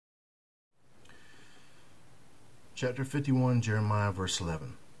Chapter 51, Jeremiah, verse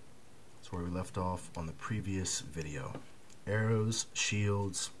 11. That's where we left off on the previous video. Arrows,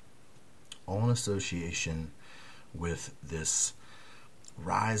 shields, all in association with this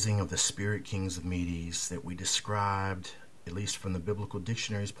rising of the spirit kings of Medes that we described, at least from the biblical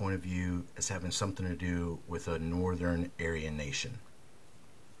dictionary's point of view, as having something to do with a northern Aryan nation.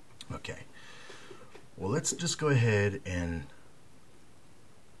 Okay, well, let's just go ahead and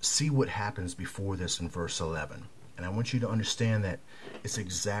see what happens before this in verse 11. And I want you to understand that it's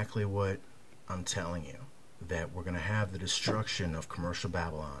exactly what I'm telling you, that we're going to have the destruction of commercial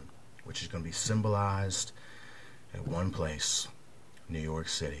Babylon, which is going to be symbolized at one place, New York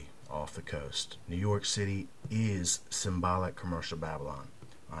City, off the coast. New York City is symbolic commercial Babylon.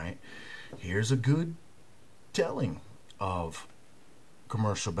 All right, here's a good telling of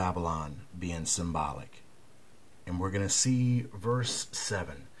commercial Babylon being symbolic. And we're going to see verse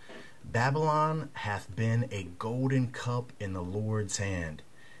 7. Babylon hath been a golden cup in the Lord's hand,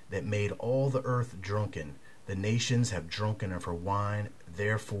 that made all the earth drunken. The nations have drunken of her wine,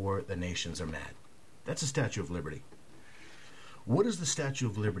 therefore the nations are mad. That's the Statue of Liberty. What is the Statue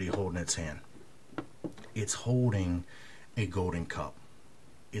of Liberty holding in its hand? It's holding a golden cup.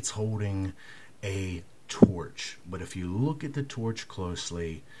 It's holding a torch. But if you look at the torch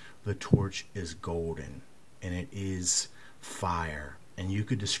closely, the torch is golden, and it is fire. And you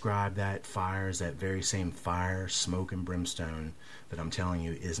could describe that fire as that very same fire, smoke, and brimstone that I'm telling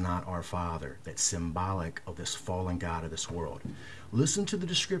you is not our Father. That's symbolic of this fallen God of this world. Listen to the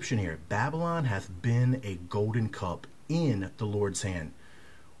description here. Babylon hath been a golden cup in the Lord's hand.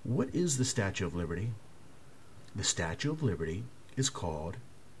 What is the Statue of Liberty? The Statue of Liberty is called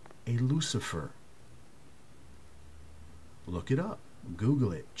a Lucifer. Look it up.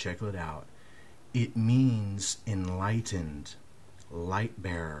 Google it. Check it out. It means enlightened, light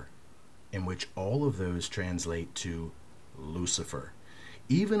bearer, in which all of those translate to Lucifer.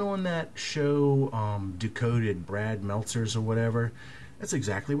 Even on that show, Decoded, Brad Meltzer's or whatever, that's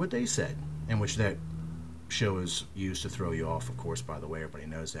exactly what they said, in which that show is used to throw you off, of course, by the way, everybody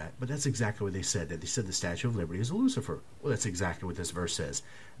knows that. But that's exactly what they said, that they said the Statue of Liberty is a Lucifer. Well, that's exactly what this verse says.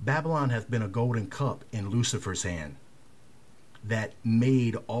 Babylon hath been a golden cup in Lucifer's hand, that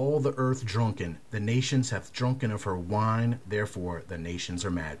made all the earth drunken. The nations hath drunken of her wine, therefore the nations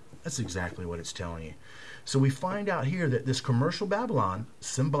are mad. That's exactly what it's telling you. So we find out here that this commercial Babylon,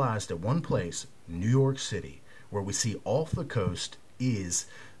 symbolized at one place, New York City, where we see off the coast, is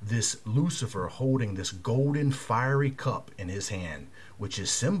this Lucifer holding this golden fiery cup in his hand, which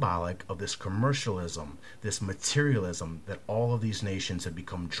is symbolic of this commercialism, this materialism that all of these nations have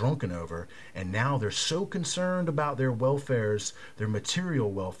become drunken over, and now they're so concerned about their welfares, their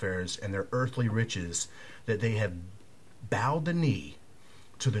material welfares, and their earthly riches, that they have bowed the knee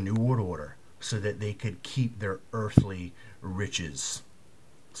to the New World Order so that they could keep their earthly riches,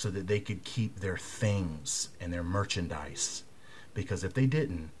 so that they could keep their things and their merchandise. Because if they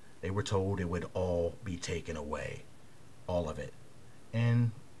didn't, they were told it would all be taken away. All of it.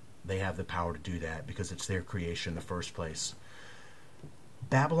 And they have the power to do that because it's their creation in the first place.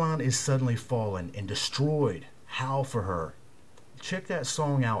 Babylon is suddenly fallen and destroyed. Howl for her. Check that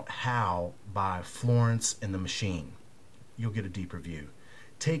song out, Howl, by Florence and the Machine. You'll get a deeper view.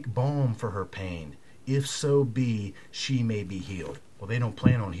 Take balm for her pain. If so be, she may be healed. Well, they don't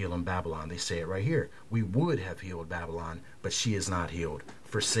plan on healing Babylon. They say it right here. We would have healed Babylon, but she is not healed.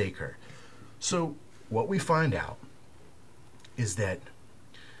 Forsake her. So what we find out is that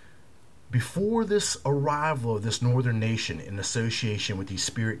before this arrival of this northern nation in association with these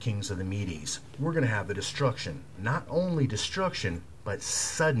spirit kings of the Medes, we're going to have the destruction. Not only destruction, but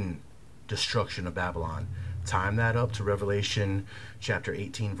sudden destruction of Babylon. Time that up to Revelation chapter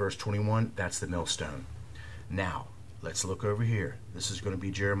 18, verse 21. That's the millstone. Now, let's look over here. This is going to be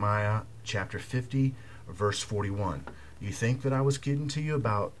Jeremiah chapter 50, verse 41. You think that I was kidding to you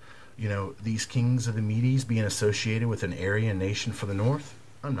about, these kings of the Medes being associated with an Aryan nation for the north?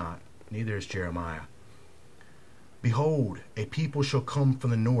 I'm not. Neither is Jeremiah. Behold, a people shall come from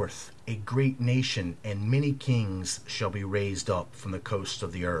the north, a great nation, and many kings shall be raised up from the coasts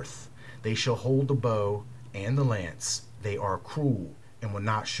of the earth. They shall hold the bow and the lance. They are cruel and will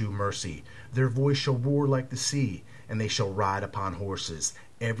not shew mercy. Their voice shall roar like the sea, and they shall ride upon horses,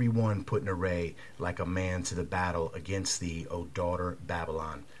 every one put in array like a man to the battle against thee, O daughter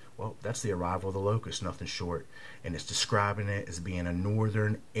Babylon. Well, that's the arrival of the locust, nothing short. And it's describing it as being a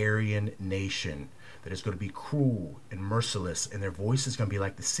northern Aryan nation that is going to be cruel and merciless, and their voice is going to be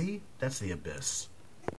like the sea. That's the abyss.